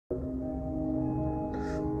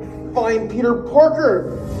find Peter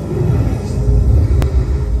Parker.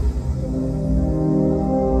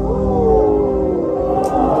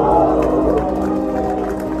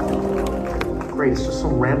 Great, it's just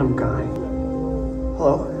some random guy.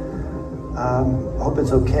 Hello. Hope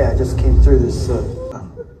it's okay. I just came through this,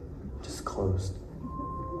 just closed.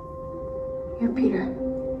 You're Peter.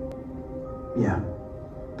 Yeah,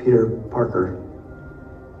 Peter Parker.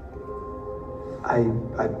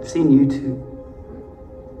 I've seen you two.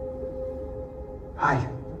 Hi.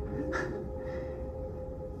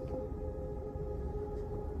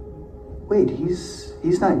 Wait,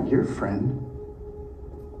 he's not your friend.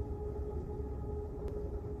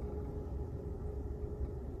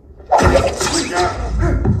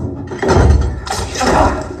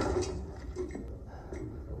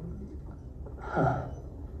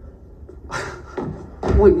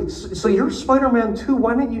 Wait, so you're Spider-Man too?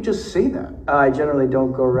 Why didn't you just say that? I generally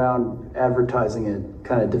don't go around advertising it.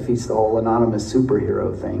 Kind of defeats the whole anonymous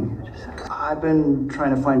superhero thing. I've been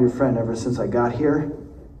trying to find your friend ever since I got here.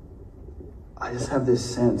 I just have this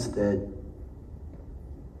sense that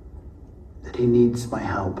he needs my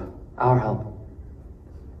help. Our help.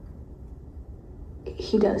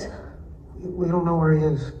 He does. We don't know where he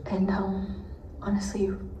is. And,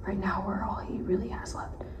 honestly, right now we're all he really has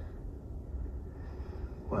left.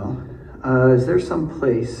 Well, is there some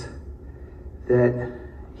place that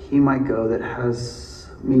he might go that has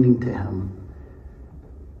meaning to him?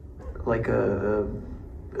 Like a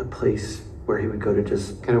place where he would go to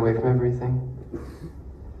just... Get away from everything?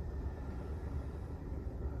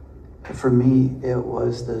 For me, it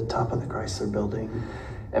was the top of the Chrysler building.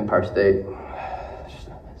 Empire State.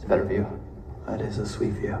 It's a better view. That is a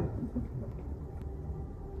sweet view.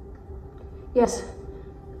 Yes.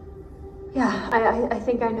 Yeah, I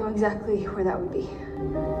think I know exactly where that would be.